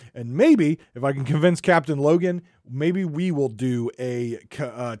play. And maybe if I can convince Captain Logan, maybe we will do a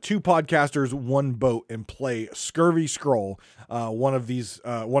 2 podcasters, 1 boat and play Scurvy Scroll one of these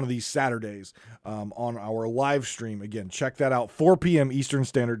Saturdays on our live stream. Again, check that out. 4 p.m. Eastern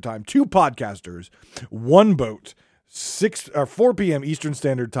Standard Time. 2 podcasters, 1 boat, 4 p.m. Eastern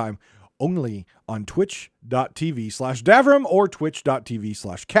Standard Time. Only on twitch.tv/Davram or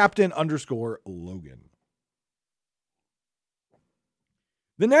twitch.tv/Captain_Logan.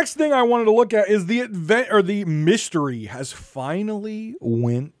 The next thing I wanted to look at is the mystery has finally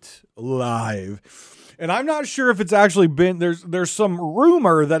went live. And I'm not sure if it's actually been, there's some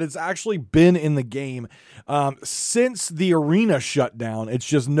rumor that it's actually been in the game since the arena shut down. It's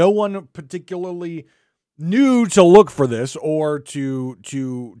just no one particularly knew to look for this or to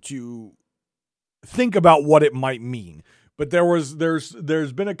think about what it might mean. But there's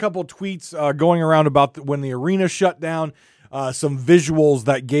been a couple tweets going around about when the arena shut down, some visuals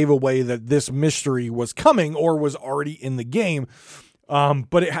that gave away that this mystery was coming or was already in the game,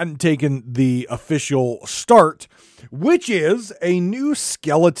 but it hadn't taken the official start, which is a new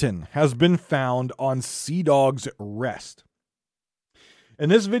skeleton has been found on Sea Dog's Rest. And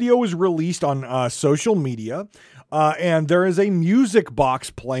this video was released on social media, and there is a music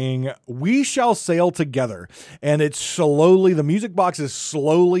box playing We Shall Sail Together. And the music box is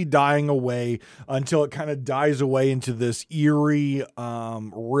slowly dying away until it kind of dies away into this eerie,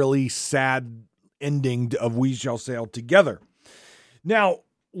 really sad ending of We Shall Sail Together. Now,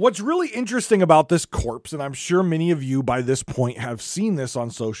 what's really interesting about this corpse, and I'm sure many of you by this point have seen this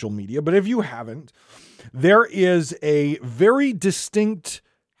on social media, but if you haven't, there is a very distinct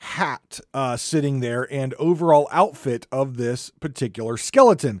hat sitting there and overall outfit of this particular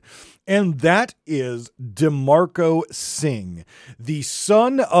skeleton. And that is DeMarco Singh, the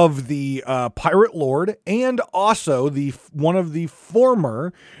son of the pirate lord and also one of the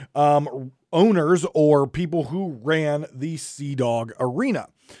former owners or people who ran the Sea Dog Arena.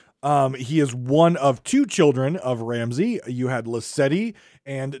 He is one of two children of Ramsey. You had Lissetti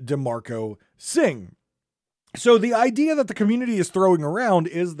and DeMarco Singh. So the idea that the community is throwing around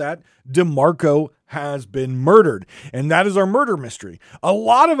is that DeMarco has been murdered, and that is our murder mystery. A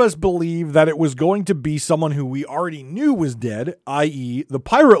lot of us believe that it was going to be someone who we already knew was dead, i.e. the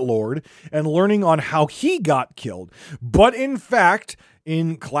pirate lord, and learning on how he got killed. But in fact,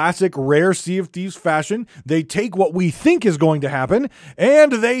 in classic rare Sea of Thieves fashion, they take what we think is going to happen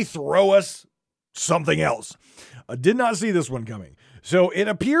and they throw us something else. I did not see this one coming. So it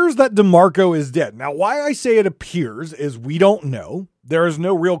appears that DeMarco is dead. Now, why I say it appears is we don't know. There is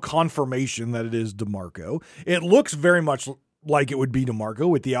no real confirmation that it is DeMarco. It looks very much like it would be DeMarco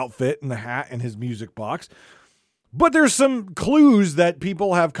with the outfit and the hat and his music box. But there's some clues that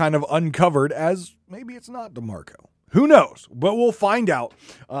people have kind of uncovered as maybe it's not DeMarco. Who knows? But we'll find out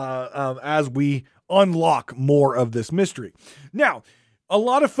as we unlock more of this mystery. Now, a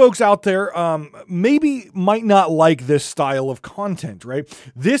lot of folks out there maybe might not like this style of content, right?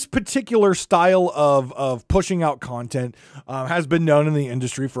 This particular style of pushing out content has been known in the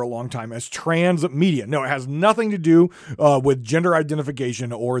industry for a long time as trans media. No, it has nothing to do with gender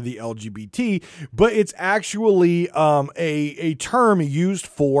identification or the LGBT, but it's actually a term used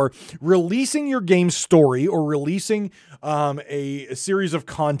for releasing your game's story or releasing a series of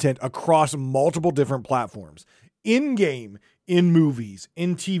content across multiple different platforms. In-game, in movies,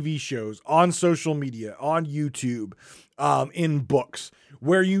 in TV shows, on social media, on YouTube, in books,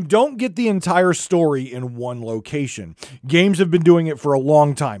 where you don't get the entire story in one location. Games have been doing it for a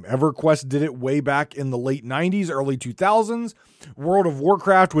long time. EverQuest did it way back in the late 90s, early 2000s. World of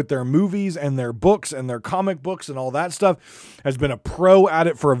Warcraft with their movies and their books and their comic books and all that stuff has been a pro at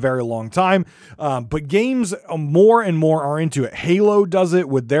it for a very long time. But games more and more are into it. Halo does it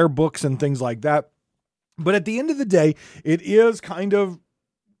with their books and things like that. But at the end of the day, it is kind of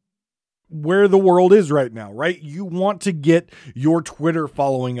where the world is right now, right? You want to get your Twitter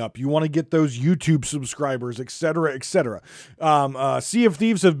following up. You want to get those YouTube subscribers, et cetera, et cetera. Sea of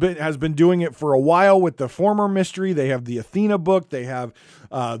Thieves has been doing it for a while with the former mystery. They have the Athena book. They have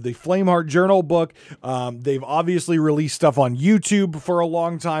the Flameheart Journal book. They've obviously released stuff on YouTube for a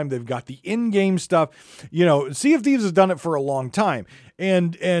long time. They've got the in-game stuff. You know, Sea of Thieves has done it for a long time.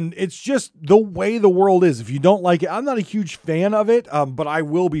 And it's just the way the world is. If you don't like it, I'm not a huge fan of it, but I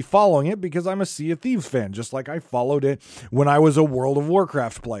will be following it because I'm a Sea of Thieves fan, just like I followed it when I was a World of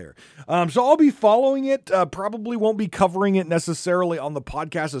Warcraft player. So I'll be following it. Probably won't be covering it necessarily on the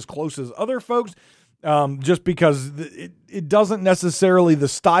podcast as close as other folks, just because it doesn't necessarily, the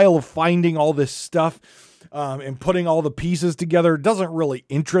style of finding all this stuff and putting all the pieces together doesn't really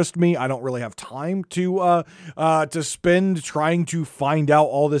interest me. I don't really have time to spend trying to find out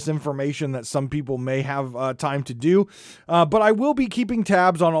all this information that some people may have time to do. But I will be keeping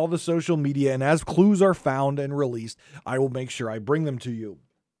tabs on all the social media, and as clues are found and released, I will make sure I bring them to you.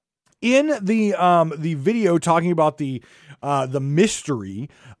 In the video talking about the mystery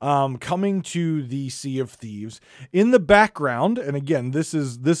coming to the Sea of Thieves, in the background, and again, this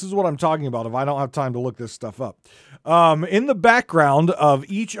is what I'm talking about if I don't have time to look this stuff up. In the background of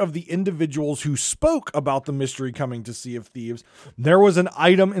each of the individuals who spoke about the mystery coming to Sea of Thieves, there was an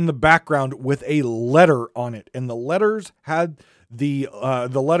item in the background with a letter on it, and the letters had the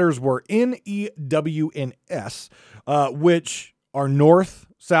letters were NEWNS, which are north,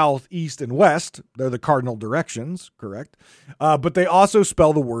 south, east, and west. They're the cardinal directions, correct? But they also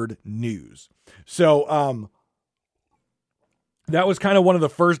spell the word news. So that was kind of one of the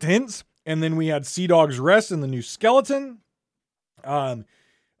first hints. And then we had Sea Dog's Rest and the new skeleton.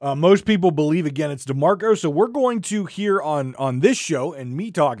 Most people believe, again, it's DeMarco. So we're going to here on this show and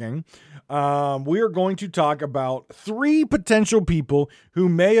me talking, we are going to talk about 3 potential people who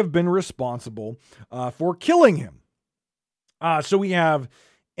may have been responsible for killing him. So we have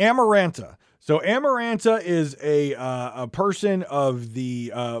Amaranta. So Amaranta is a person of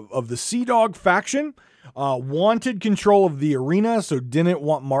the Sea Dog faction. wanted control of the arena, so didn't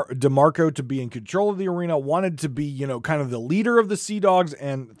want DeMarco to be in control of the arena, wanted to be, kind of the leader of the Sea Dogs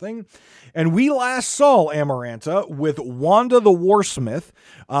and thing. And we last saw Amaranta with Wanda the Warsmith.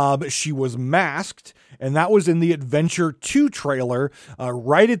 She was masked, and that was in the Adventure 2 trailer,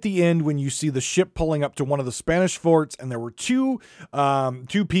 right at the end when you see the ship pulling up to one of the Spanish forts, and there were two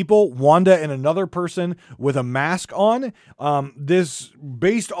people, Wanda and another person with a mask on. This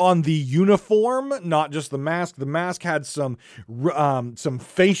based on the uniform, not just the mask. The mask had some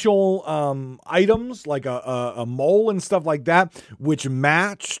facial items like a mole and stuff like that, which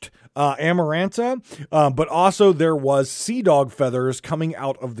matched Amaranta, but also there was sea dog feathers coming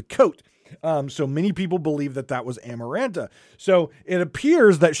out of the coat. So many people believe that was Amaranta. So it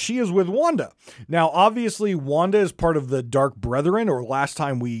appears that she is with Wanda. Now, obviously, Wanda is part of the Dark Brethren, or last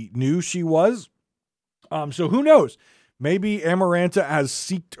time we knew she was. So who knows? Maybe Amaranta has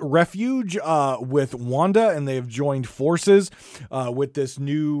sought refuge with Wanda, and they have joined forces with this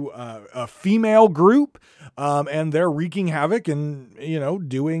new female group, and they're wreaking havoc and,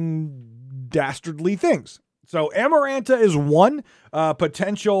 doing dastardly things. So Amaranta is one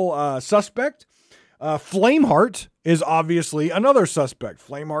potential suspect. Flameheart is obviously another suspect.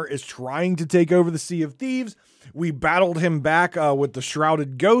 Flameheart is trying to take over the Sea of Thieves. We battled him back with the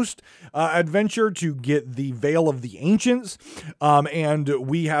Shrouded Ghost adventure to get the Veil of the Ancients. And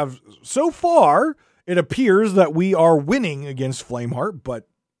we have, so far, it appears that we are winning against Flameheart, but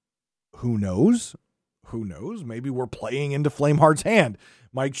who knows? Who knows? Maybe we're playing into Flameheart's hand.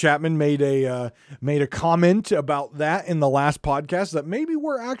 Mike Chapman made a comment about that in the last podcast, that maybe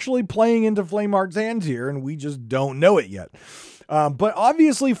we're actually playing into Flameheart's hands here, and we just don't know it yet. But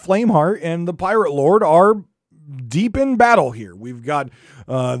obviously, Flameheart and the Pirate Lord are deep in battle here. We've got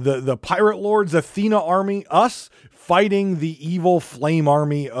the Pirate Lord's Athena army, us fighting the evil Flame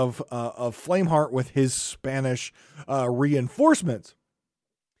army of Flameheart with his Spanish reinforcements.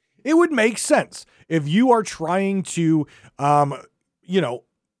 It would make sense if you are trying to,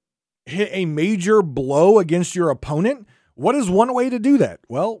 hit a major blow against your opponent. What is one way to do that?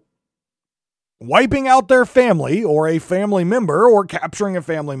 Well, wiping out their family or a family member, or capturing a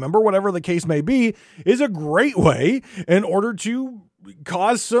family member, whatever the case may be, is a great way in order to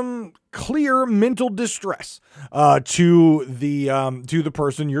cause some clear mental distress to the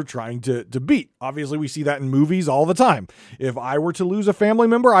person you're trying to beat. Obviously, we see that in movies all the time. If I were to lose a family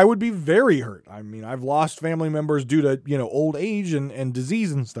member, I would be very hurt. I mean, I've lost family members due to old age and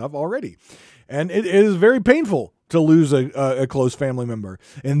disease and stuff already, and it is very painful to lose a close family member.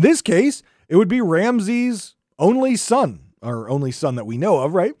 In this case, it would be Ramsay's only son, or only son that we know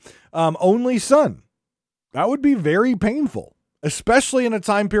of, right? Only son. That would be very painful, especially in a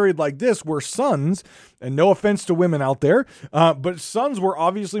time period like this where sons, and no offense to women out there, but sons were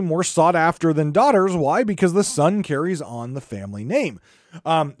obviously more sought after than daughters. Why? Because the son carries on the family name.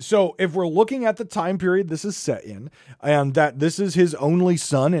 So if we're looking at the time period this is set in, and that this is his only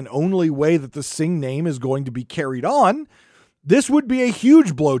son and only way that the Singh name is going to be carried on, this would be a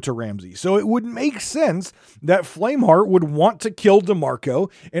huge blow to Ramsay. So it would make sense that Flameheart would want to kill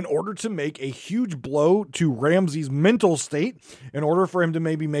DeMarco in order to make a huge blow to Ramsay's mental state, in order for him to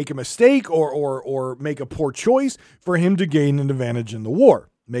maybe make a mistake or make a poor choice for him to gain an advantage in the war.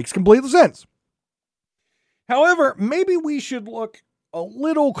 Makes complete sense. However, maybe we should look a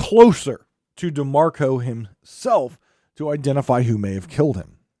little closer to DeMarco himself to identify who may have killed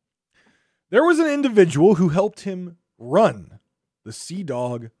him. There was an individual who helped him run the Sea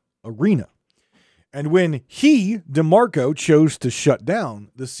Dog Arena. And when DeMarco, chose to shut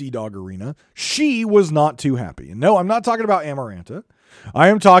down the Sea Dog Arena, she was not too happy. And no, I'm not talking about Amaranta. I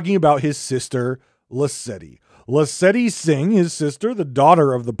am talking about his sister, Lassetti. Lassetti Singh, his sister, the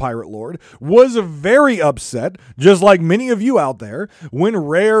daughter of the Pirate Lord, was very upset, just like many of you out there, when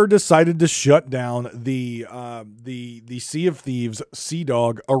Rare decided to shut down the Sea of Thieves Sea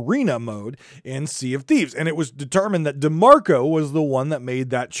Dog Arena mode in Sea of Thieves. And it was determined that DeMarco was the one that made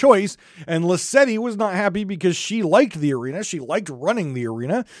that choice, and Lassetti was not happy because she liked the arena, she liked running the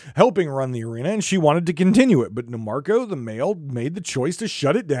arena, helping run the arena, and she wanted to continue it. But DeMarco, the male, made the choice to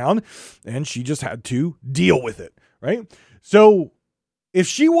shut it down, and she just had to deal with it, right? So if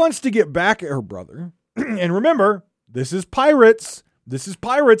she wants to get back at her brother, and remember, this is pirates.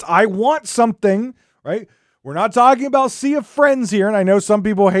 I want something, right? We're not talking about Sea of Friends here. And I know some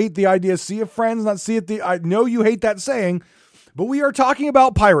people hate the idea of Sea of Friends, I know you hate that saying, but we are talking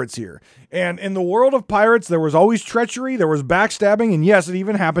about pirates here. And in the world of pirates, there was always treachery, there was backstabbing, and yes, it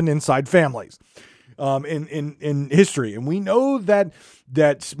even happened inside families. In history. And we know that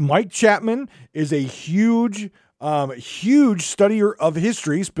Mike Chapman is a huge huge studier of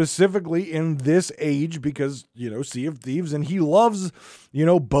history, specifically in this age, because, Sea of Thieves, and he loves,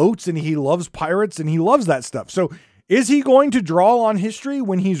 boats, and he loves pirates, and he loves that stuff. So is he going to draw on history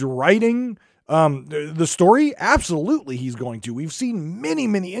when he's writing the story? Absolutely, he's going to. We've seen many,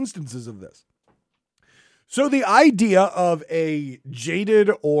 many instances of this. So the idea of a jaded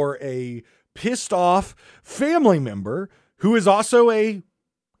or a pissed off family member who is also a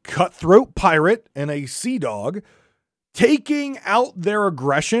cutthroat pirate and a sea dog taking out their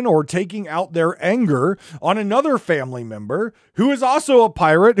aggression or taking out their anger on another family member who is also a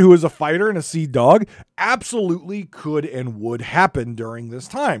pirate, who is a fighter and a sea dog, absolutely could and would happen during this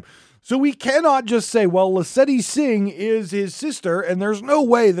time. So we cannot just say, well, Lesedi Singh is his sister, and there's no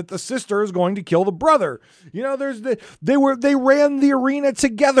way that the sister is going to kill the brother. They ran the arena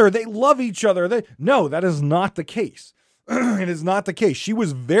together. They love each other. No, that is not the case. It is not the case. She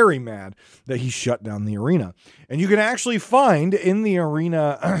was very mad that he shut down the arena. And you can actually find in the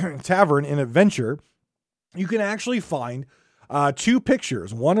arena tavern in Adventure, you can actually find two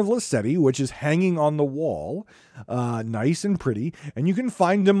pictures. One of Lesedi, which is hanging on the wall, nice and pretty. And you can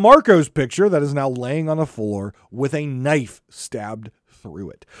find DeMarco's picture that is now laying on the floor with a knife stabbed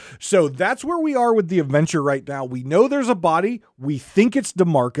through it. So that's where we are with the adventure right now. We know there's a body. We think it's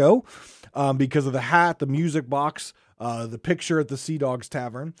DeMarco because of the hat, the music box, the picture at the Sea Dogs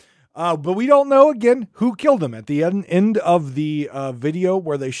Tavern. But we don't know, again, who killed him. At the end of the video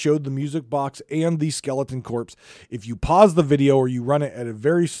where they showed the music box and the skeleton corpse, if you pause the video or you run it at a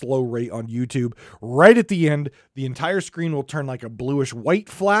very slow rate on YouTube, right at the end, the entire screen will turn like a bluish white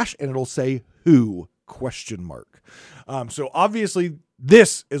flash and it'll say, "Who?" ? So obviously,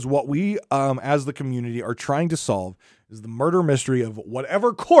 this is what we, as the community, are trying to solve, is the murder mystery of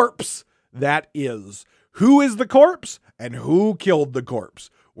whatever corpse that is. Who is the corpse and who killed the corpse?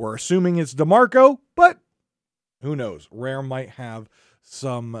 We're assuming it's DeMarco, but who knows? Rare might have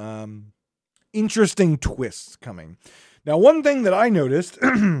some interesting twists coming. Now, one thing that I noticed,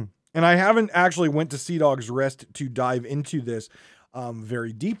 and I haven't actually went to Sea Dog's Rest to dive into this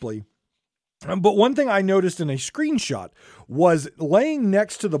very deeply, but one thing I noticed in a screenshot was laying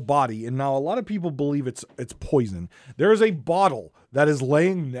next to the body, and now a lot of people believe it's poison. There is a bottle that is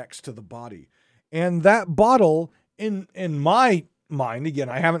laying next to the body. And that bottle, in my mind, again,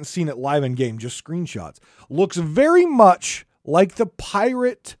 I haven't seen it live in game, just screenshots, looks very much like the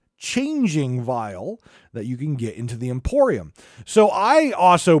pirate changing vial that you can get into the Emporium. So I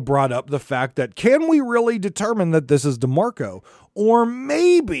also brought up the fact that, can we really determine that this is DeMarco? Or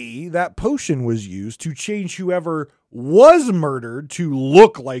maybe that potion was used to change whoever was murdered to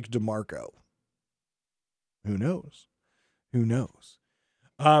look like DeMarco. Who knows? Who knows?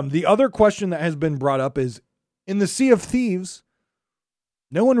 The other question that has been brought up is, in the Sea of Thieves,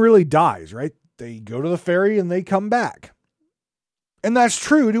 no one really dies, right? They go to the ferry and they come back. And that's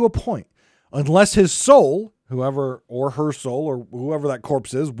true to a point. Unless his soul, whoever, or her soul, or whoever that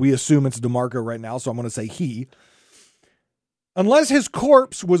corpse is, we assume it's DeMarco right now, so I'm going to say he. Unless his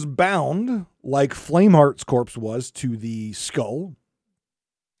corpse was bound, like Flameheart's corpse was, to the skull,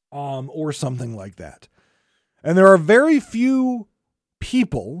 or something like that. And there are very few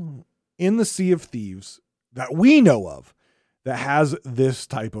people in the Sea of Thieves that we know of that has this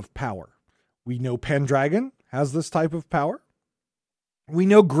type of power. We know Pendragon has this type of power. We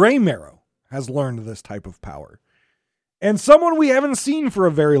know Grey Marrow has learned this type of power. And someone we haven't seen for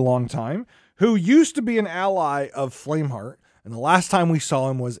a very long time, who used to be an ally of Flameheart, and the last time we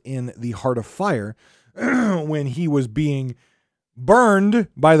saw him was in the Heart of Fire, when he was being burned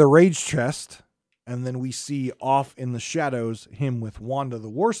by the Rage Chest. And then we see off in the shadows him with Wanda the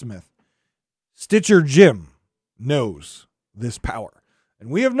Warsmith. Stitcher Jim knows this power. And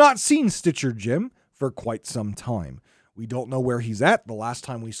we have not seen Stitcher Jim for quite some time. We don't know where he's at. The last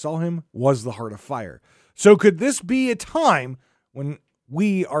time we saw him was the Heart of Fire. So could this be a time when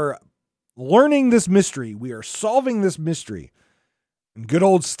we are learning this mystery, we are solving this mystery, and good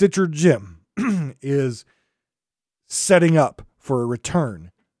old Stitcher Jim is setting up for a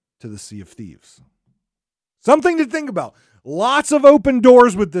return to the Sea of Thieves? Something to think about. Lots of open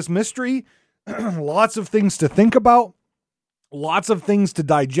doors with this mystery. Lots of things to think about. Lots of things to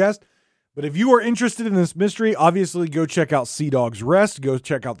digest. But if you are interested in this mystery, obviously go check out Sea Dog's Rest. Go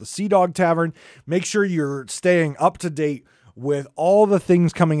check out the Sea Dog Tavern. Make sure you're staying up to date with all the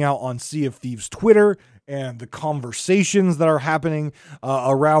things coming out on Sea of Thieves Twitter and the conversations that are happening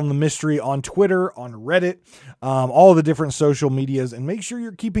around the mystery on Twitter, on Reddit, all the different social medias, and make sure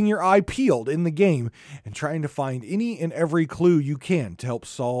you're keeping your eye peeled in the game and trying to find any and every clue you can to help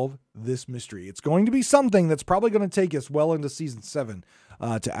solve this mystery. It's going to be something that's probably going to take us well into season 7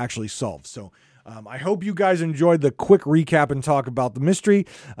 to actually solve. So I hope you guys enjoyed the quick recap and talk about the mystery.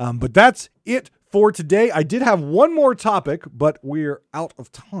 But that's it for today. I did have one more topic, but we're out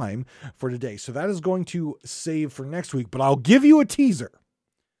of time for today. So that is going to save for next week. But I'll give you a teaser.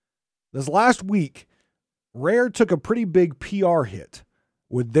 This last week, Rare took a pretty big PR hit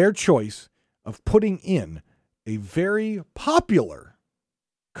with their choice of putting in a very popular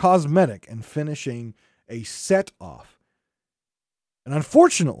cosmetic and finishing a set off. And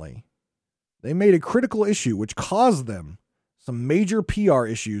unfortunately, they made a critical issue which caused them some major PR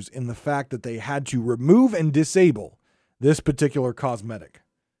issues in the fact that they had to remove and disable this particular cosmetic.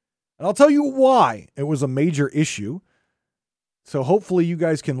 And I'll tell you why it was a major issue. So hopefully you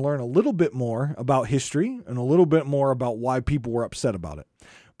guys can learn a little bit more about history and a little bit more about why people were upset about it.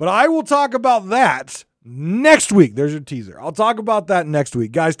 But I will talk about that next week. There's your teaser. I'll talk about that next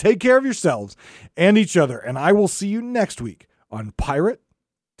week. Guys, take care of yourselves and each other. And I will see you next week on Pirate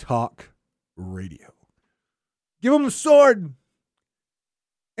Talk Radio. Give them the sword.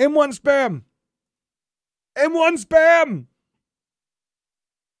 M1 spam. M1 spam.